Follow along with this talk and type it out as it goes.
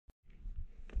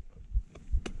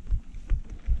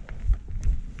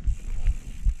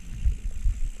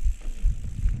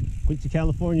Quincy,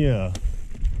 California.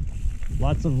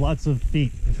 Lots of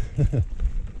feet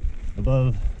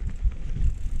above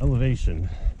elevation.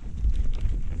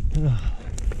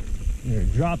 You're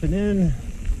dropping in.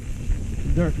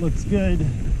 The dirt looks good.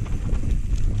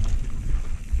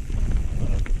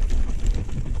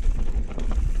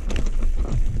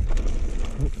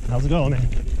 How's it going, man?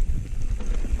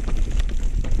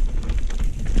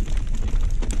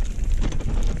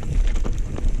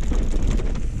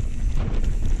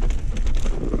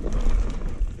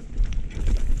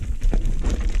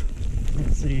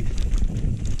 Let's see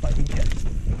if I can catch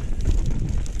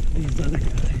these other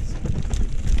guys.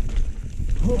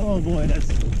 Oh boy, that's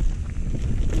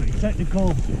pretty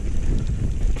technical.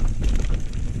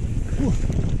 Whew.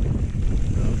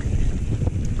 Okay.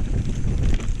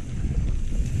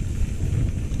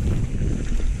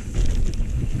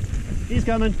 He's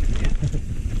coming.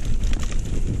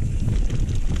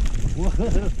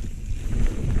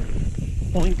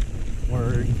 Point.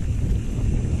 Word.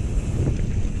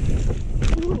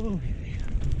 Ooh.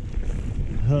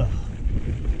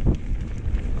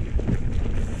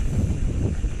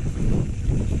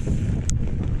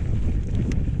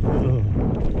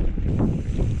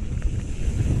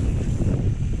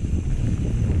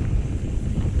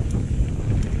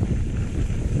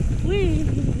 Whee!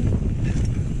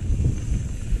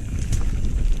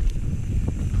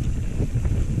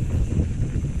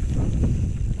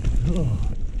 Oh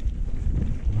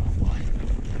boy.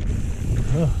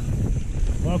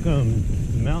 Welcome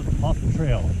to Mount Hough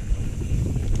Trail.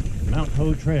 Mount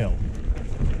Hough Trail.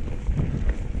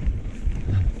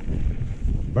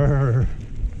 Brr.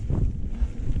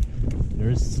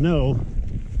 There's snow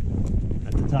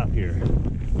at the top here.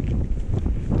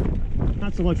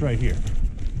 Not so much right here,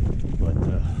 but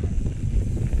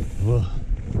whoa.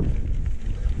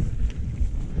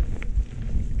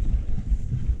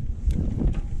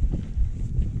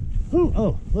 Ooh,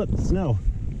 oh, look, snow.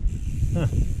 Huh.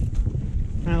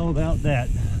 How about that?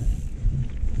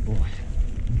 Boy.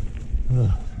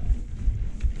 Ugh.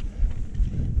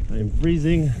 I am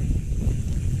freezing.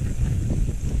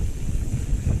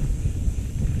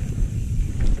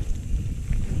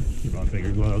 Keep on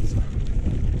bigger gloves.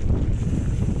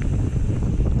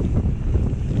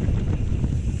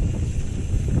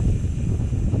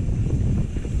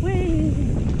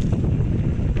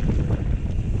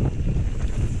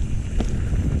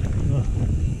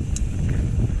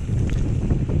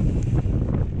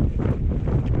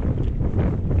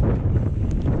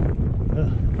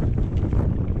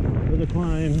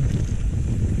 Climb.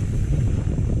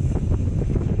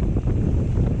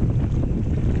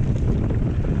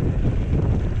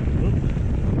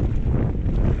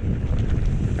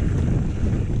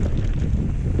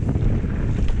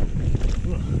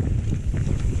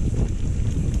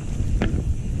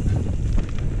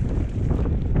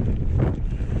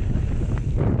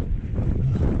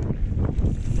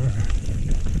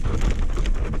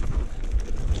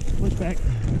 Push back.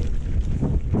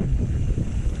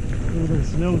 A little bit of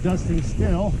snow dusting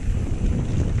still.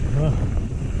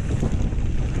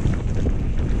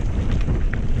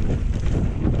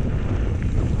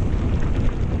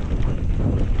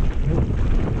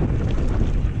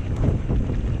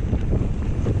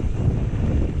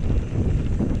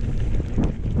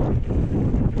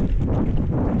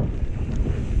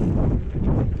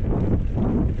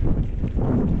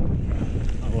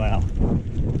 Oh wow.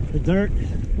 The dirt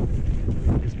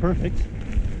is perfect.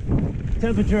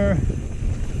 Temperature,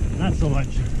 not so much.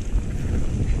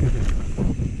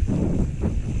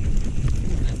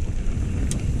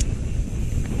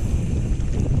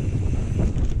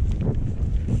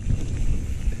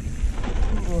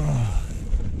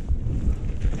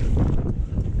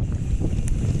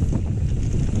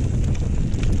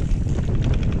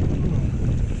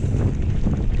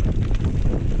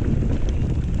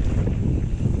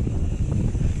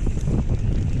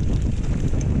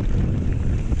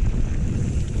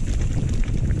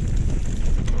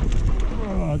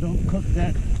 Don't cook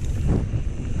that.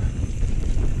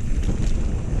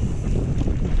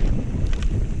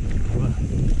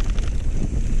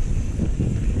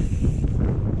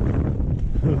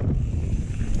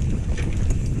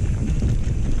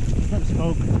 Some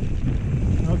smoke.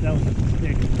 Oh, that was a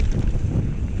stick.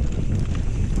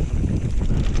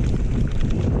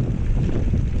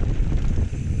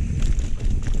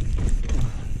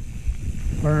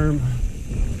 Firm.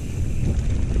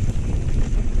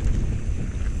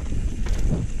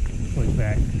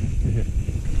 Back.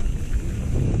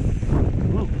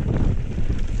 Whoa.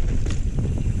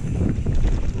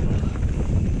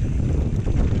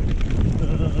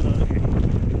 Okay.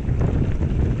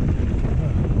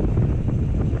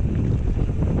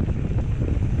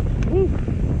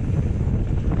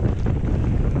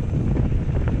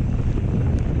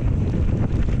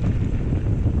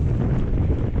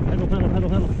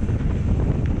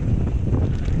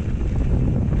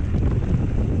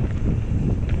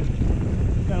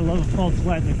 asphalt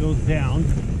flat that goes down.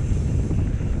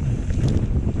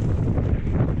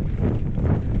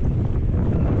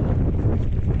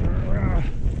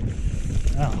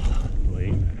 Oh,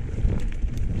 lame.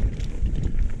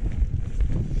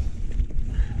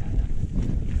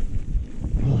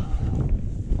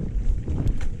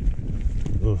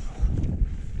 Oof.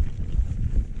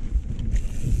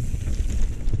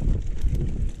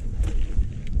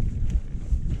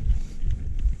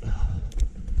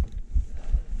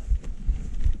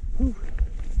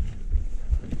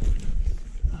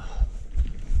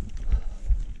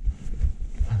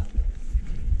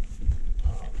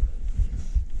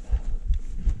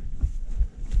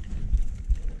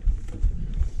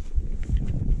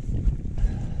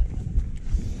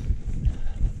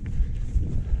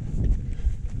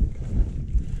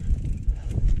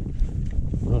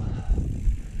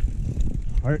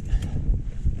 Heart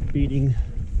beating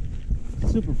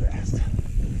super fast.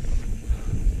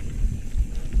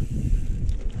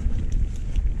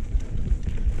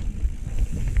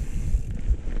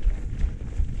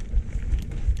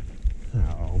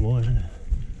 Oh, man.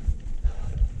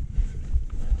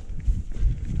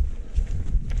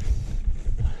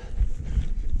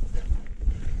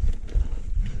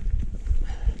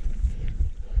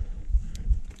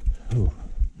 Ooh.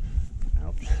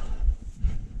 Ouch.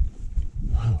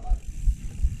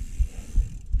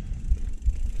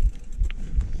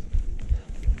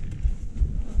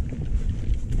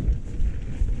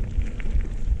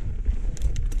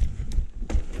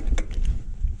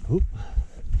 Oop.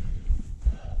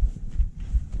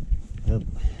 Yep.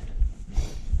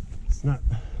 It's not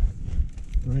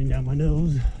running down my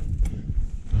nose.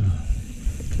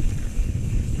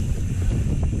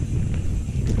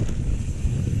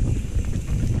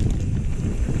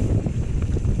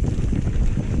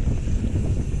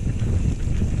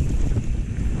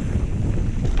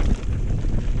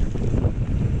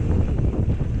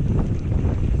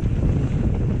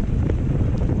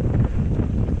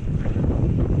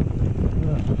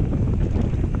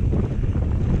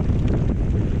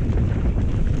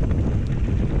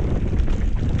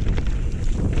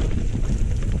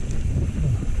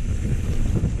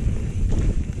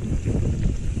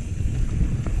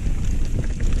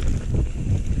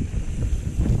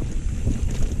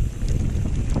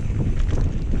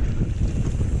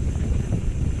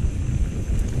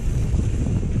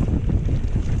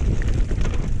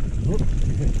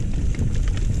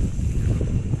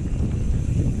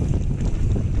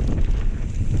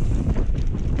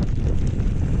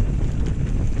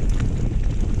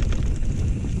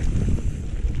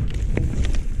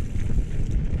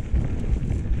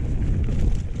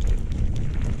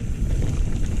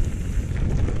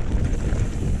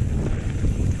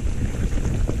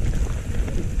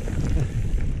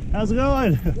 How's it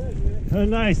going? Good, oh,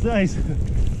 nice, nice.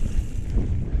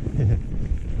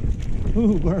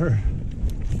 Ooh, burr.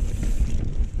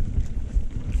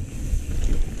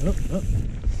 Oh, oh.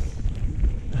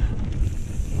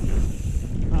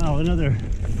 Wow, another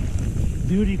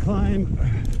duty climb.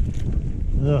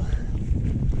 Ugh.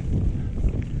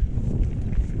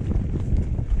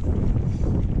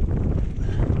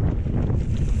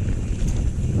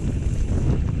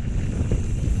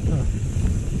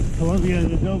 Columbia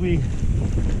and Adobe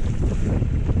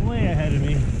way ahead of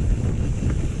me.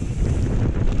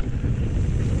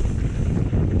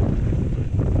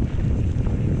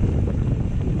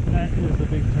 That is a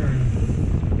big turn.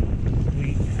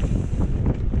 Sweet.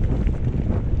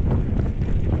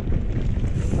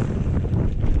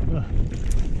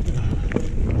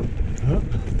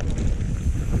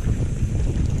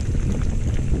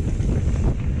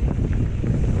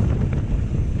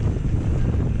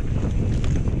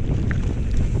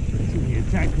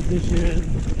 Attack position.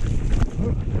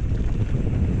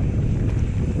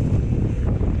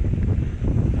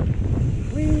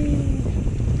 Whee!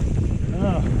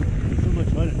 Oh, so much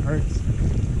fun, it hurts.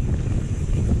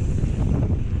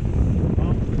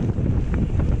 Bump.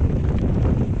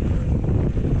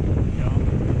 Jump.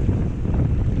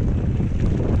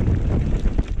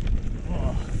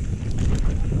 Oh.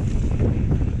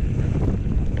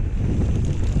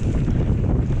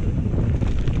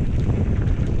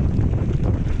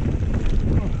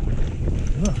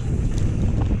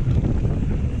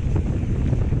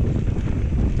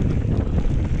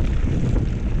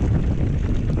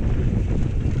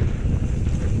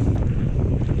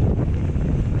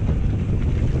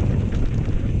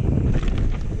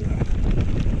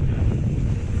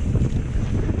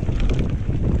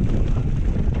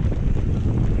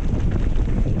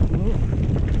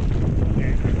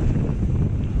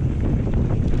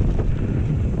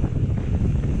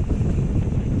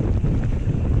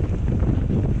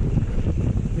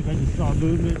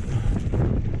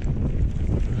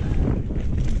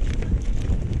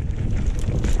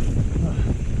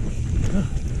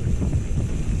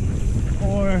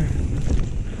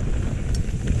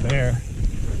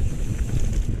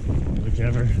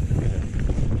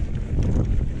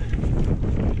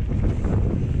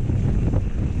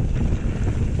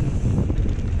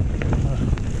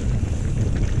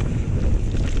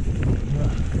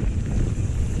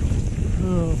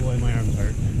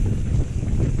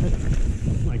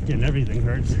 and everything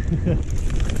hurts.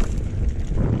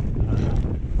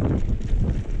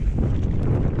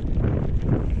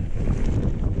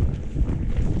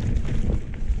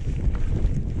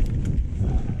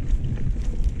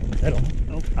 Pedal.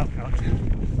 Oh, ouch, ouch.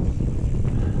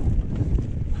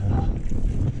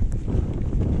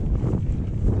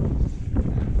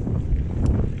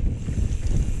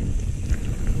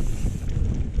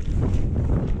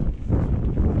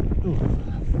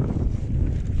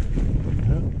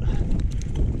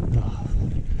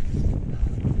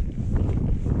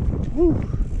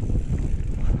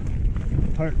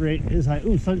 Heart rate is high.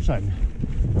 Ooh, sunshine.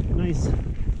 Nice.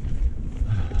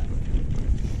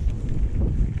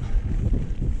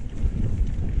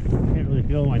 Can't really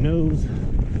feel my nose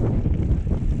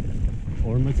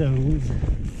or my toes.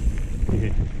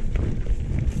 Yeah.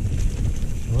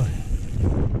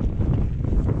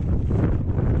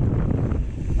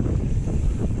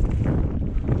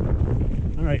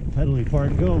 All right, pedaling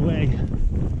part, go away.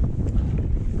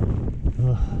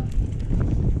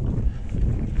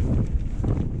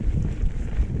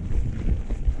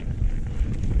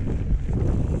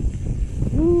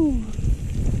 Woo.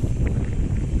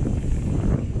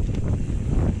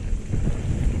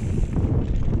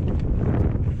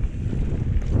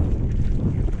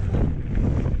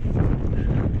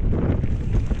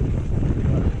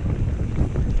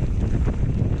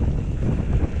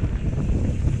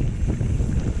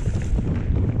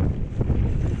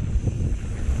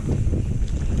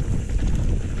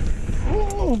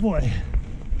 Oh boy,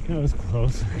 that was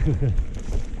close.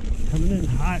 Coming in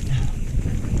hot.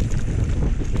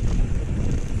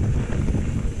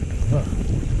 Oh,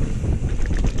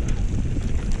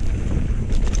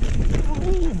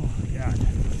 God.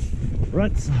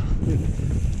 Ruts.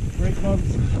 Brake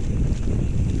bumps.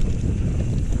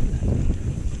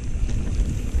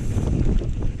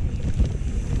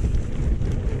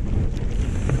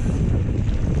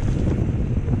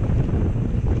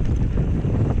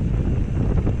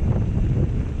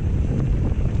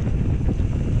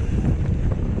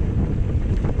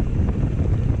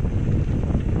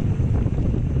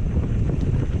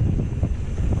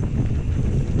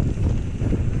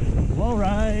 Wall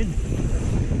ride.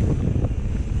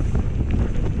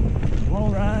 Wall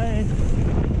ride.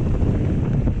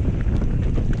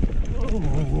 Oh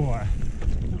boy.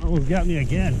 Almost got me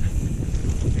again.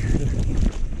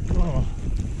 Oh.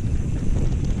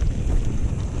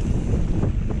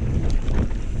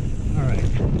 Alright.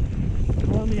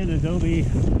 Columbia and Adobe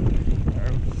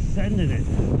are sending it.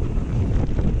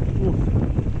 Ooh.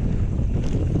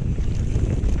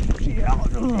 Yeah.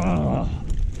 Ugh.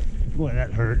 Boy,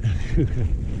 that hurt.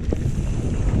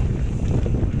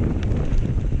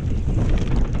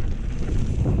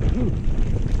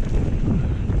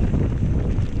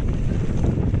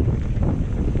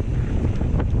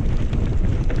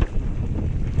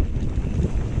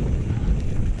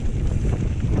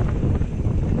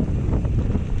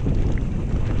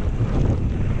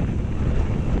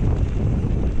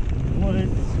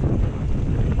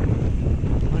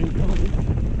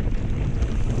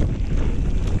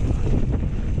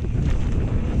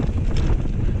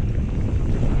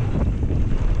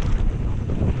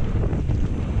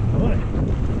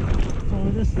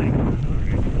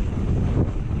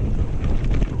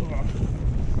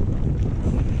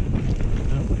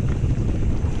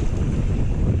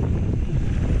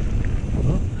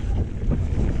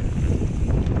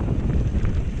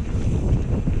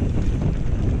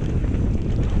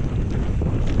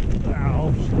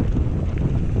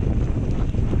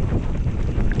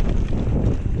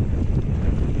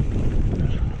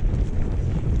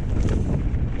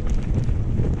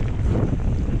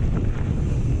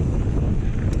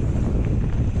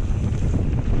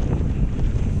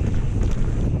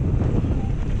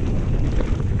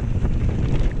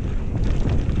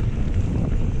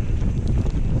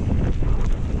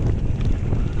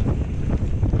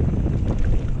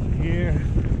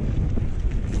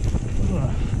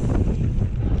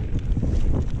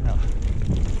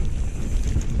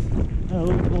 Oh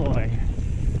boy.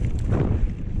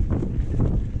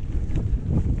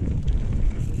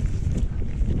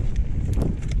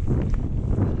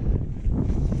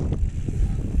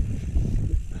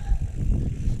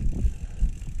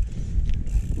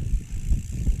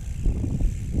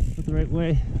 Is that the right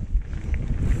way?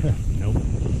 Nope.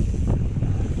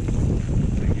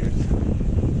 Figures.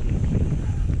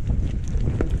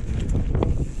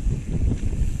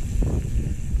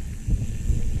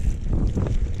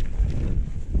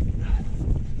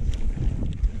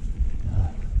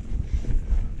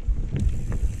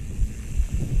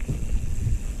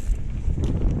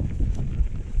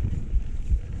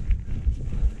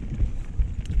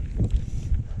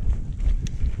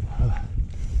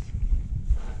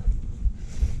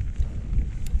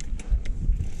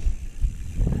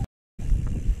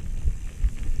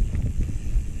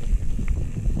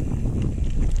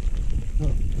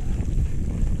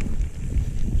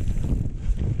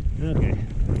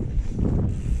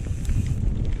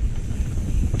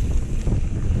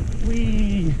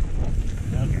 Whee!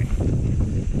 Okay.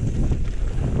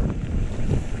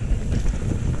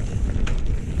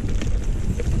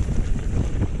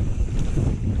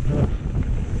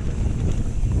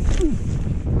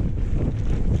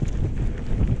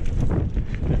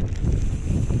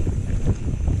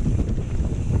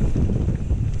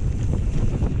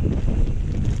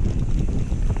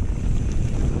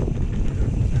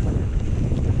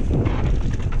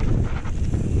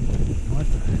 What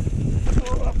the?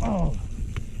 Oh,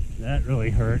 that really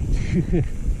hurt.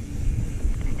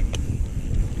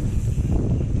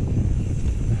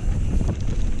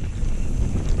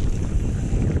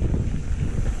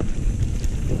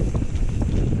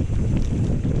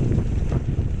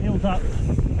 Tabletop.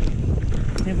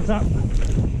 Tabletop.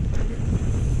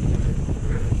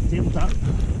 Tabletop.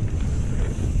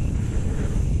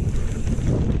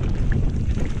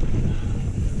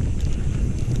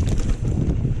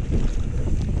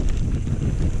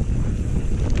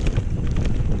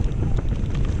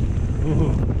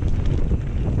 Ooh.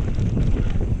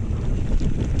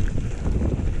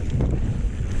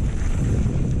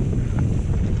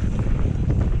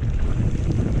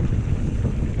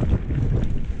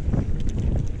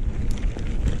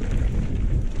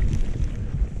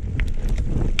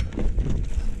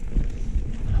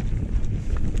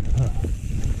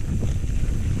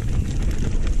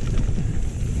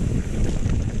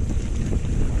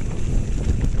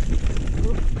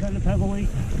 Kind of pebbly.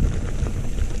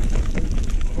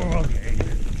 Okay.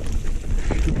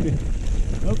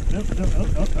 Oh,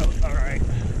 all right.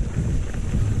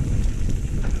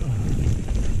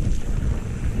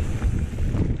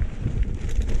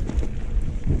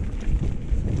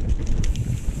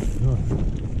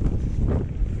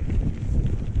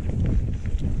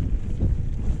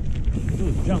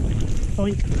 Ooh, jump.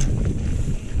 Boink.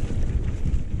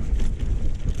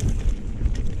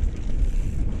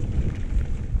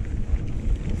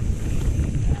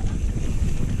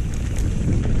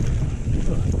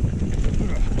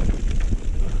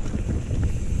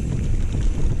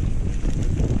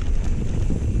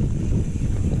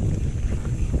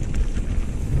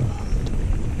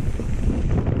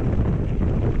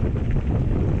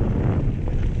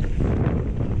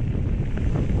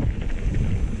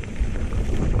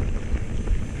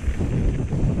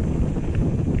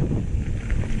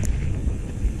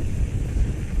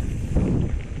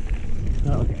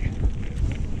 Okay.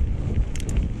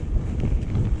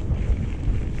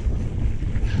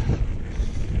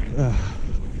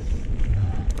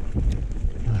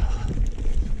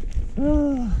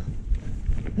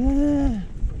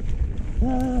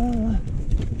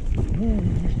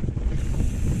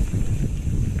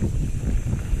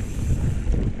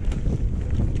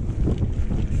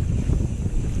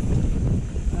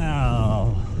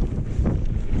 Ow.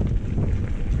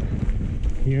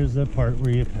 Here's the part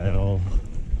where you pedal.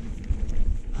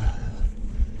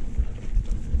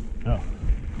 Oh.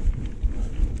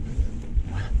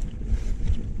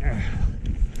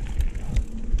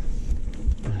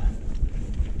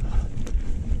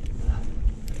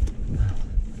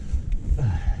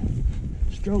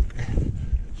 Stroke,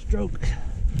 stroke,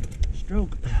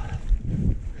 stroke.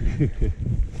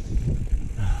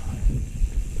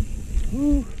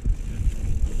 Woo.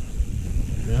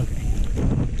 Okay.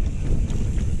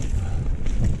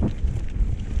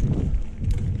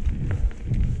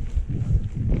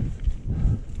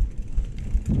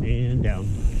 And down.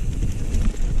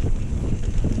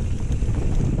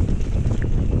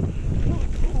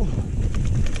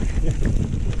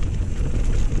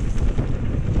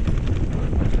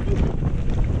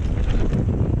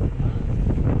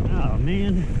 Oh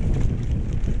man.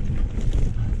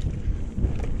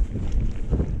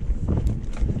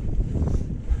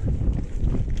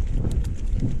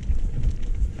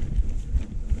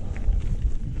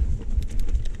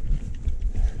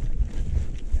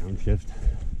 Downshift.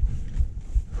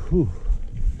 Whew.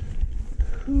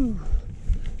 Whew.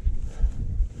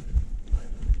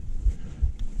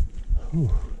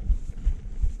 Whew.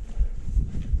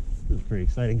 This is pretty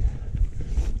exciting.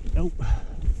 Nope.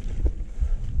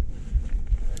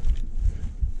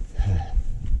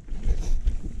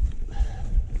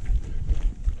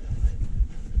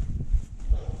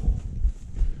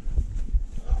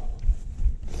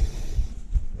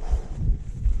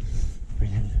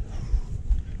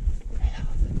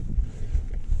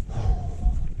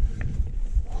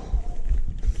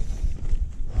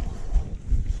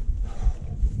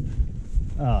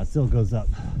 Oh, it still goes up.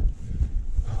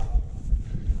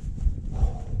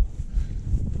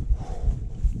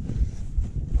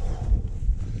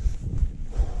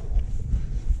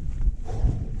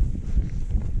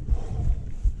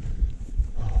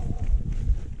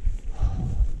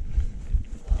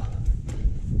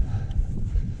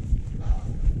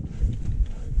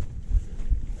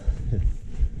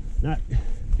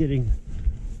 getting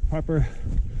proper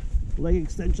leg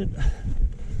extension.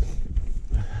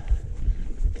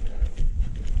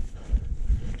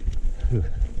 Whew.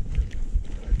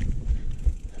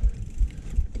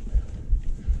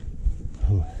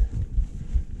 Whew.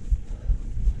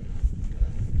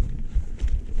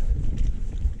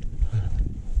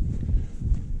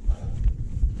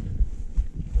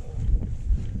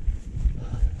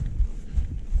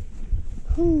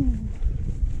 Whew.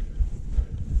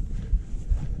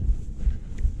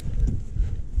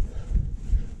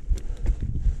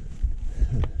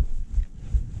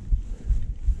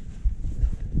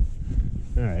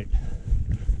 All right,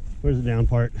 where's the down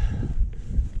part?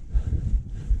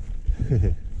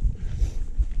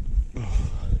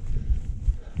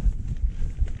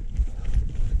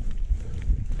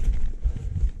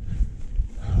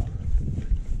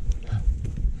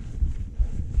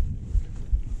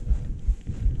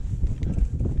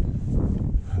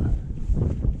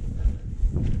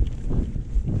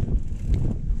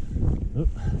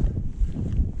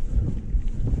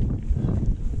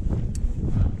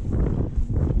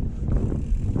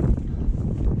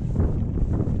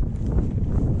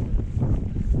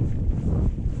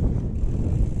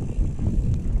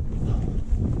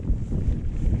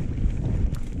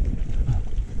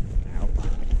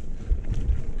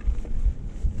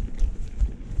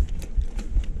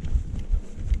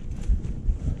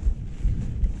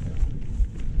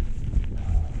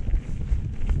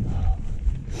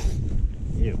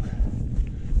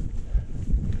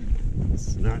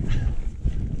 It's not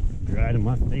dry to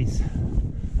my face.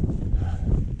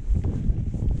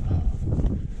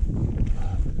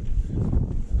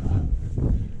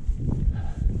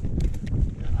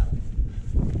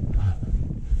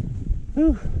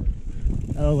 Whew.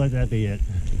 I'll let that be it.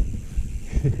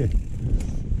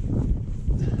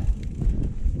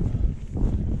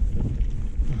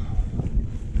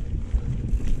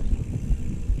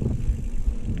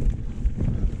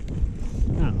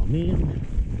 Oh man.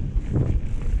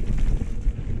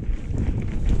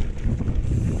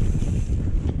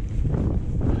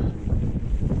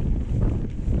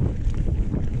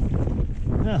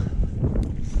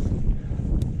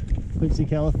 Quincy,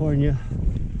 California,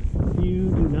 you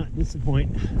do not disappoint.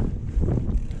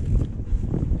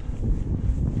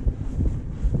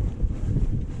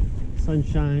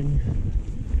 Sunshine.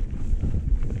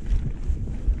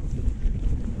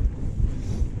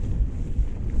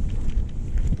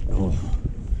 Oh.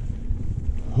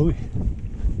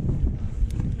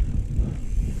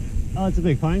 Oh, it's a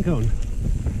big pine cone.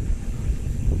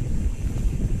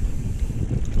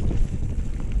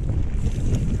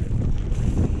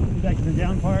 Back to the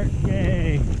down part.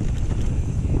 Yay!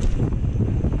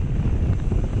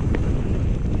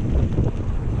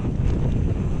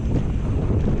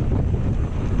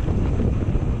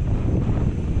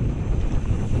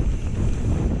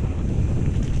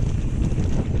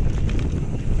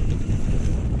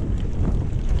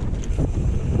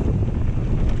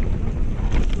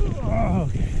 Oh,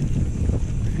 okay.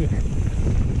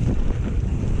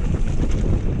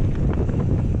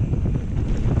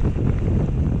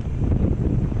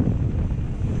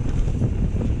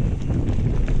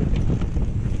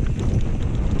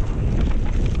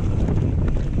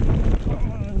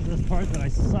 That I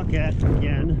suck at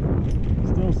again.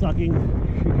 Still sucking.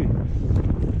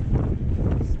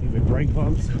 Stupid brake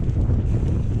bumps.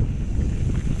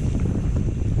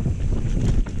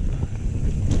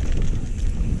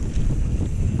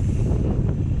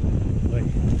 Wait.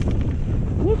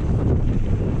 Whoop.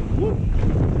 Whoop.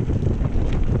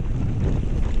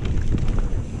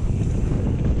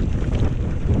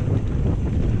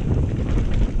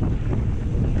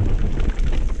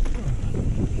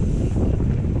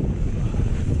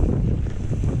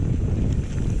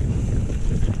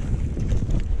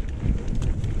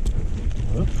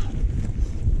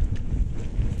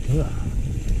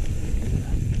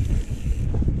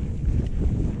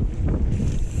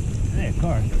 Hey, a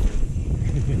car.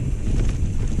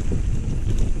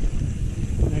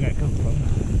 I gotta come from.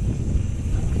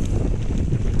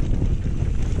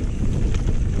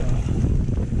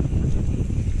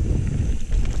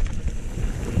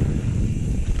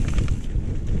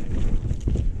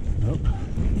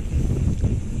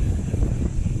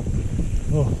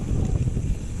 Oh.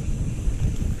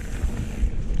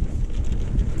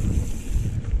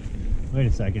 Wait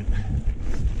a second.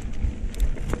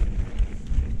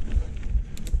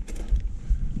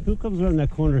 Who comes around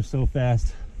that corner so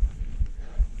fast?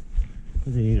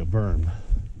 Because they need a berm.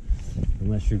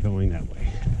 Unless you're going that way.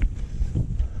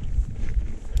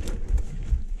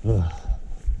 Ugh.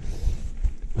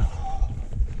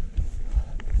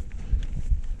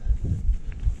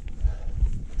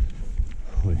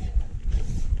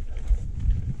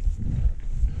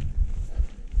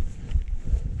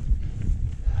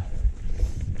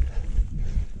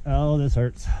 Oh, this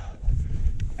hurts.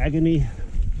 Agony,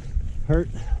 hurt,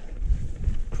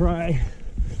 cry,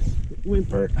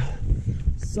 whimper,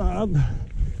 sob.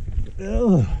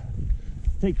 Ugh.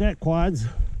 Take that, quads.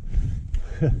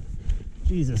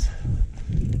 Jesus.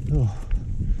 Oh.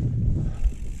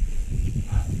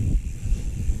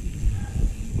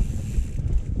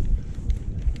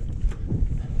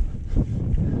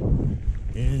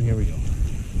 And here we go.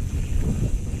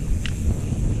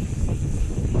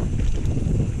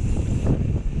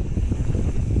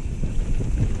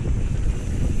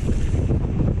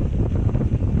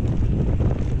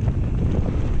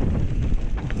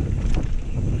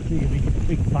 See a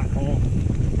big pothole.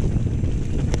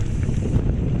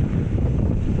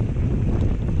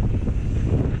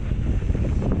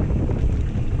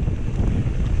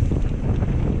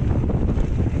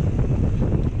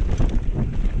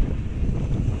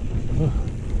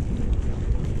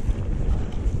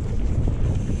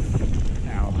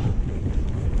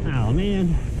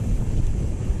 Man,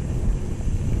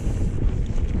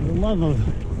 for the love of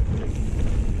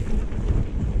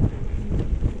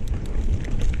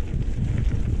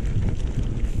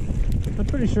I'm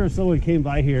pretty sure someone came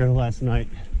by here last night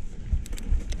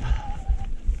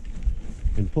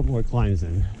and put more climbs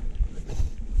in.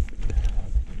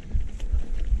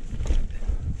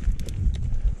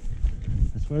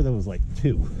 I swear there was like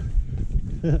 2.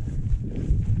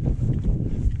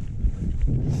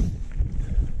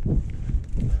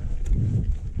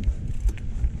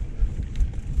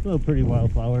 Oh, pretty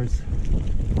wildflowers.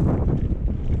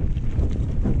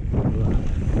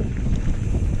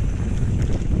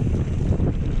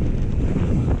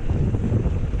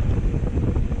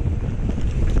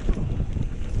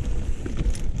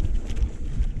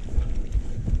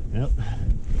 Yep.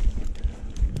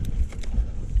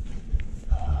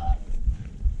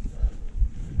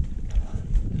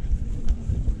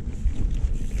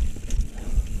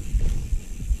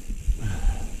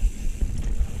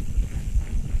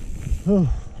 Oh.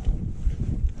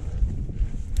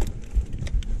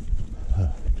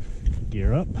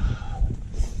 Gear up.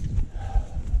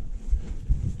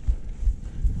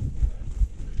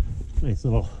 Nice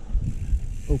little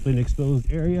open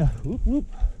exposed area. Whoop whoop.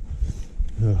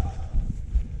 Oh.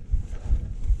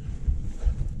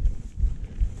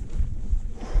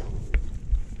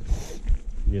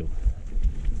 New.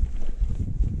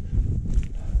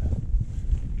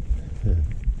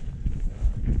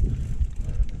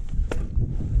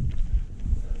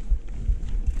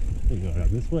 Go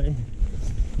around this way.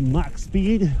 Mach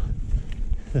speed.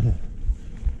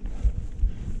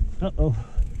 Uh-oh.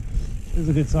 There's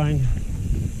a good sign.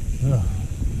 Ugh.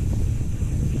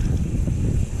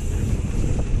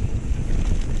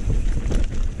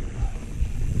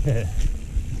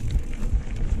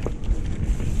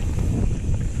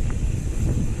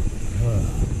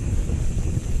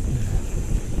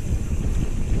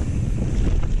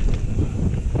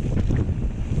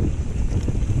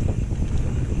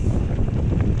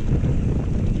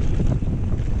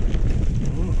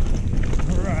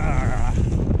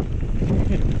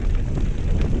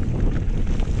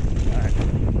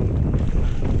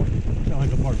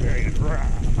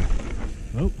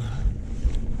 Nope.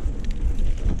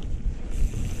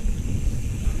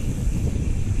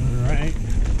 Alright.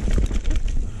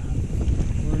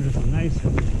 We're in just a nice,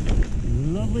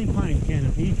 lovely pine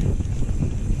canopy.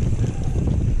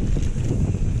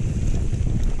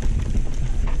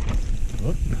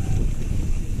 Whoop.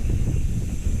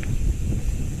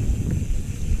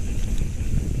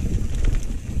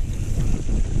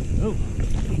 Oh.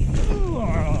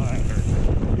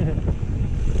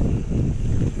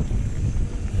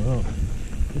 Oh,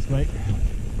 this way.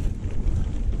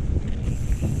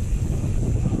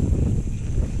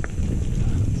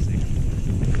 Let's see.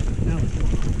 Now let's go.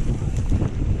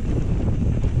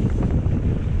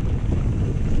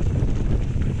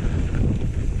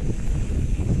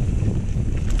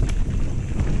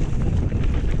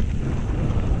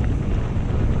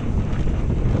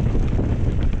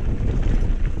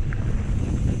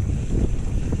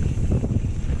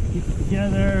 Keep it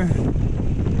together.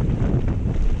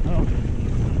 Oh,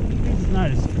 this is not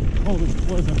as cold as it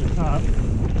was at the top.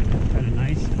 Kind of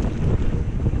nice.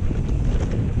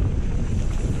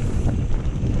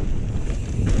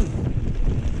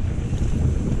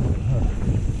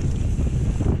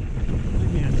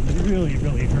 Man, it's really,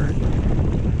 really hurt.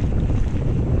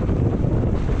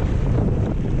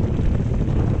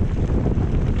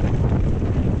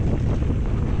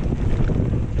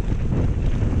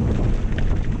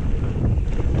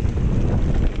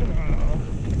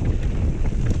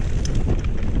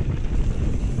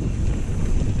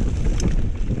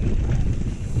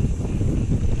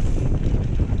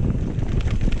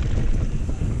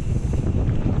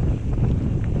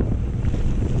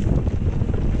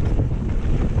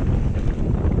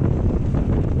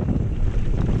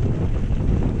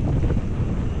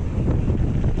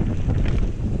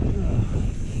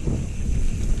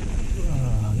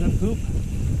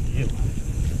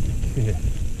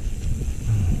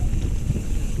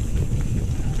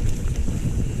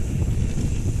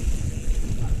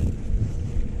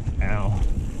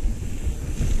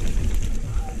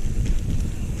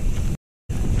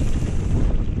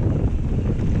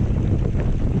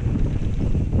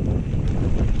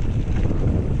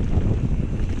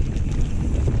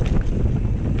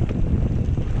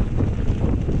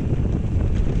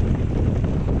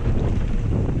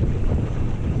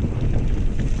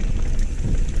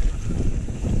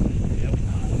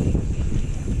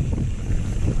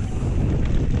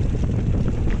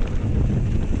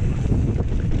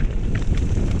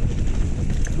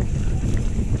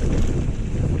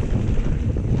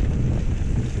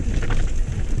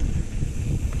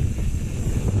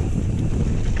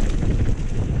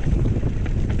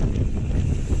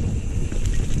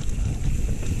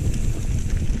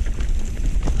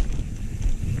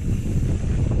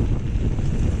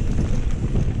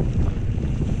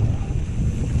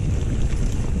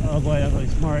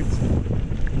 parts.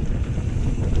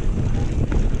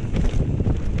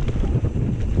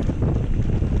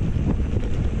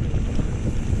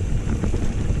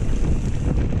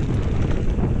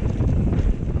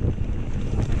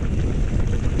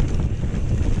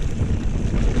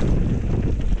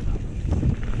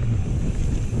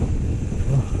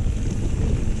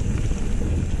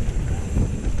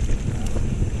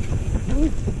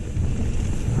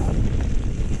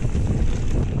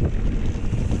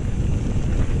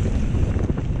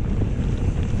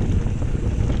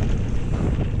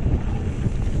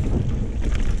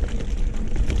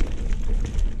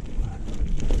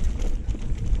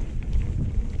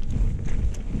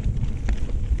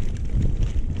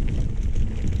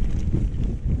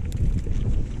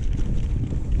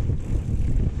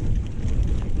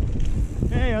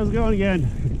 Hey, how's it going again?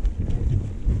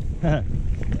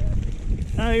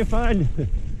 Oh, you're fine.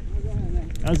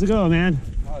 How's it going, man?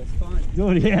 Oh, it's fun.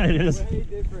 Good, yeah, it is. Way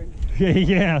different.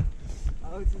 Yeah.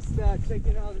 I was just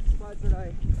checking out the spots that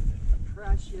I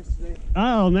crashed yesterday.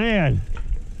 Oh, man.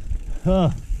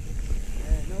 Oh,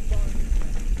 Yeah, no fun.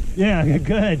 yeah,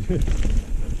 good.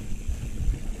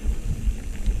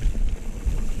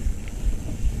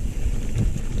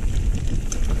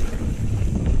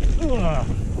 Ugh.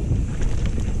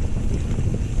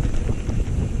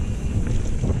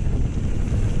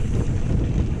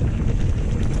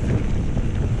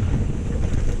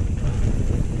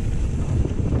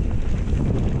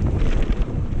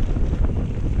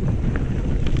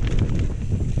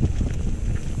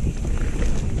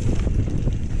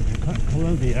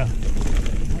 Columbia. I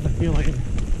have a feeling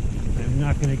I'm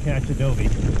not going to catch Adobe.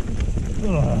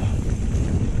 Ugh.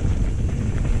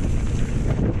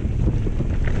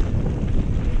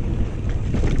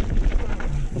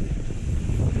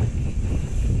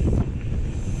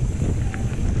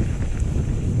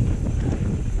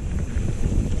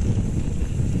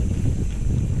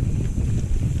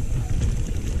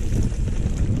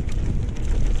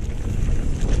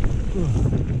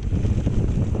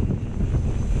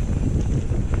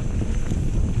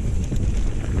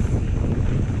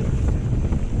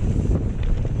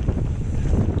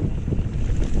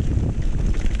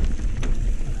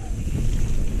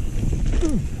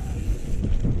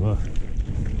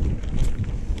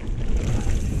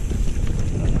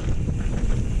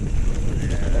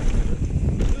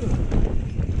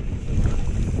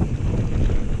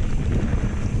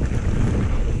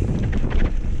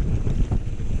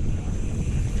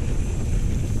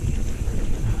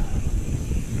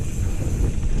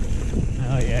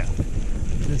 Oh yeah,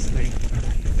 this thing.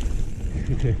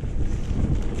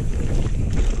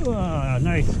 Oh,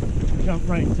 nice. Jump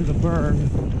right into the berm.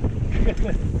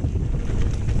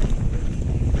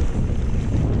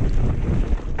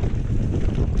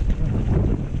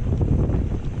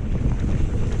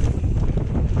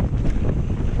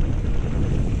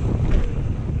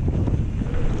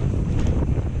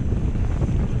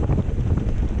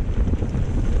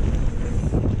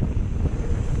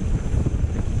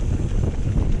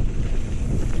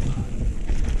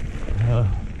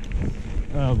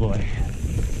 Oh boy.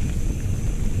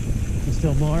 There's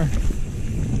still more.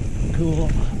 Cool.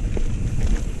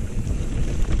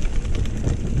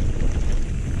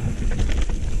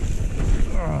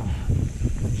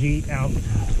 G out.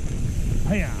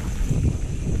 Hiya.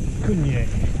 Kunye.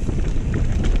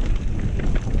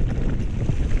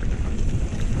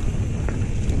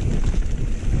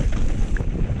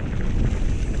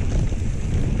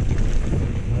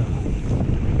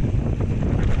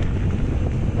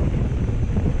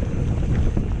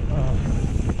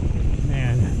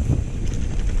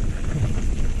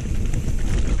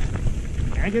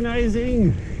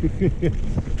 Agonizing.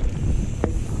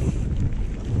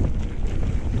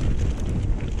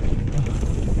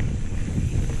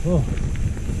 Oh. All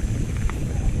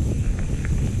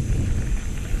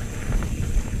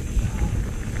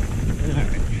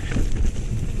right.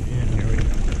 And here we go.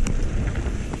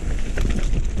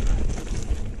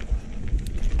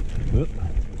 Whoop.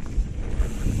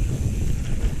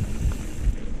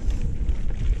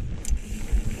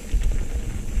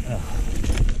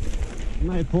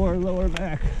 My poor lower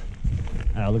back.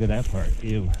 Ah, look at that part.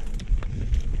 Ew.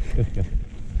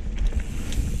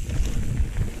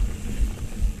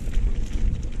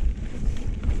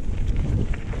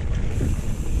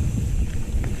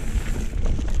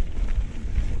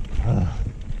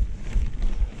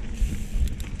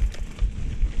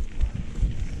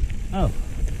 Oh,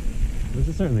 this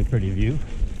is certainly a pretty view.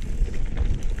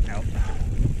 Out.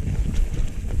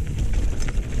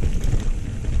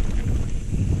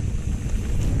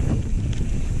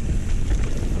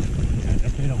 I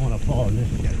definitely don't want to fall in this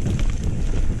shit.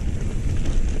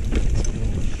 It's a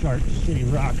little sharp,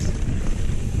 shitty rocks.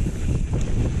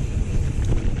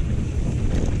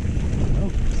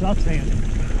 Oh, soft sand.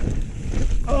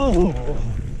 Oh!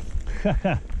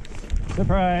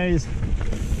 Surprise!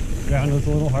 Ground was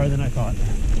a little harder than I thought.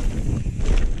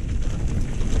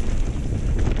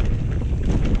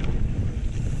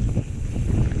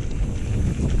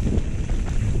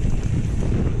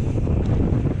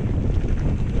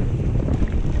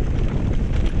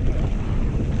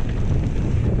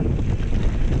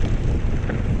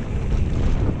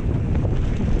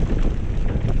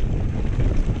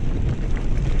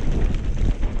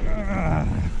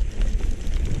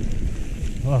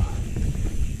 Oh.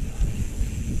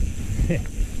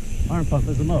 Arm pump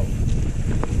is a mo.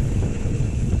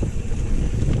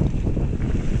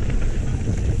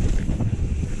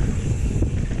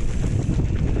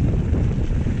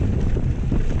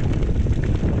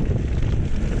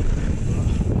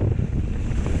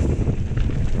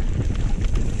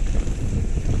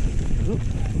 Oop.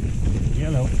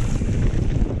 Yellow.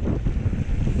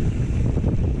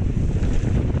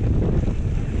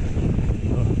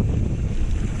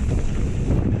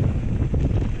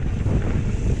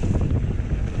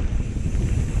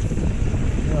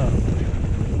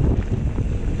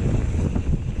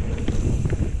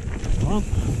 Bump,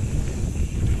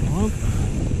 bump,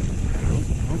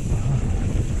 bump, bump.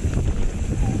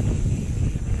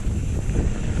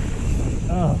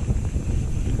 Oh,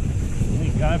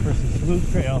 thank God for some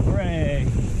smooth trail. Hooray!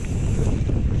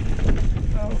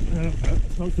 Oh,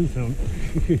 spoke too soon.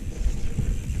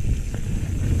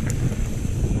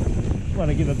 Want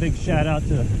to give a big shout out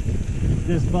to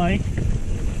this bike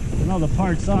and all the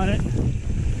parts on it.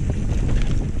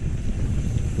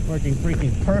 Working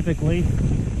freaking perfectly.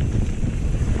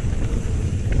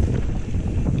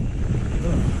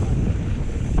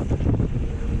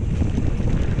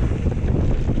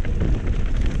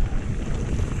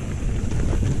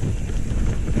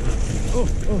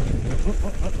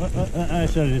 I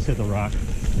should have just hit the rock.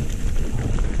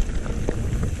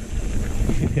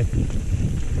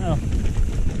 Well,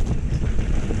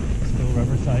 let's go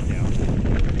rubber side down.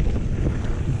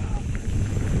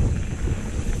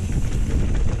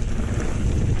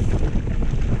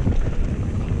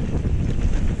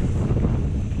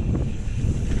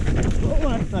 Oh,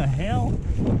 what the hell?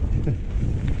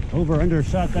 Over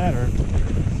undershot that or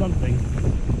something.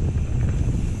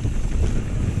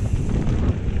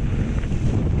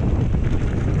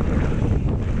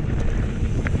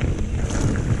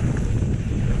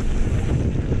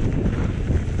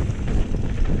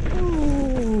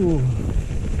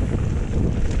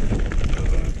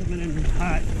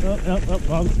 Oh,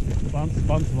 bumps, bumps,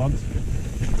 bumps, bumps,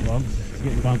 bumps. It's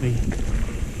getting bumpy.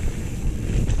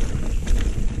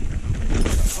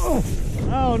 Oh,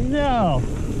 oh no!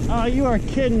 Oh, you are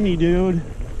kidding me, dude.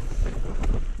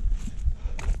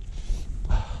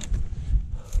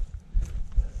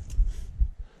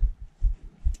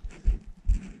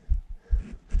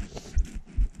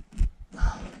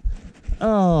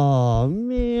 Oh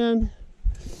man,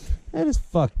 that is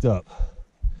fucked up.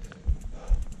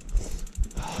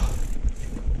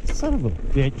 Son of a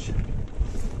bitch.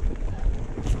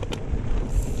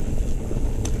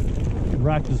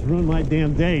 Rock just ruined my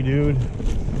damn day, dude.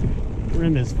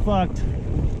 Rim is fucked.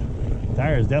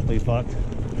 Tire is definitely fucked.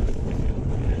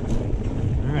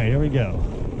 Alright, here we go.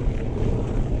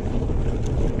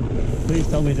 Please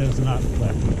tell me there's not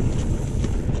left.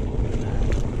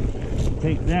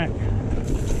 Take that.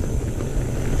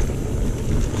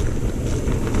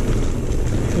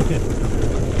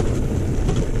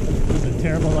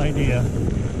 Terrible idea.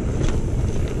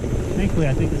 Thankfully,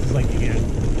 I think this is like the end.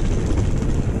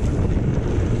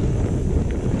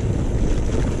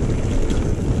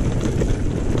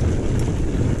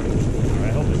 Or I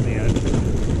hope it's the end.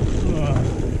 Ugh.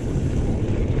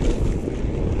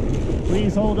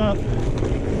 Please hold up.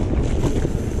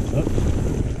 Oh.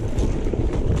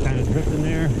 Kind of drifting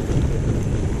there.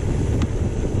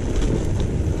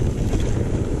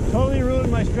 Totally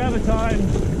ruined my Strava time.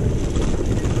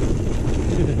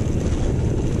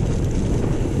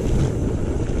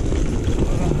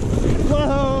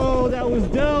 Whoa, that was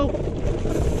dope.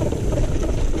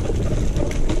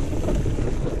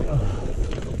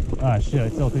 Ah, shit, I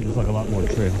still think there's like a lot more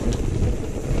trail.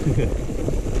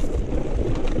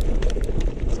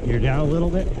 Gear down a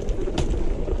little bit.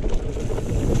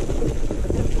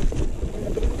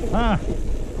 Ah,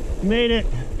 made it.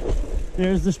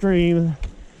 There's the stream.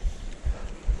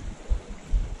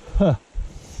 Huh.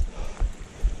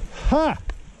 Ha!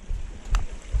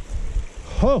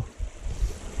 Oh!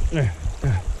 There.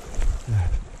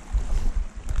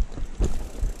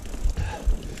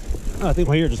 Oh, I think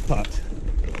my ear just popped.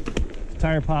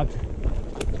 tire popped,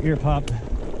 ear popped.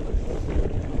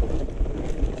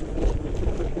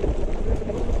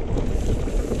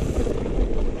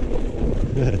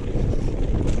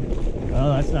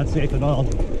 Oh, that's not safe at all.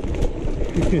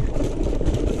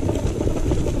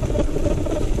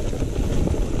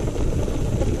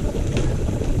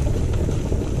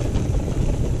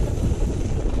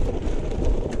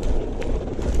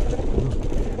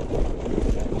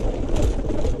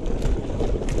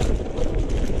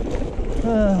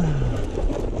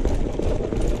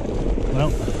 Well,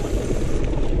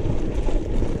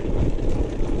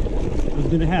 it was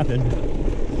gonna happen.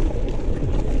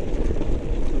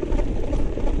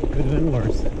 Could have been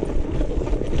worse.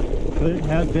 Could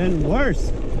have been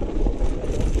worse.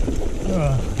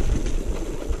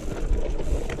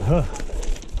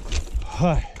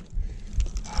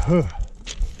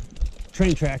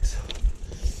 Train tracks.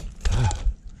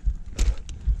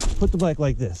 Put the bike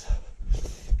like this.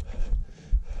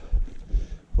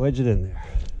 Wedge it in there.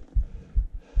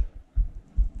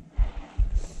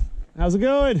 How's it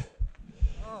going?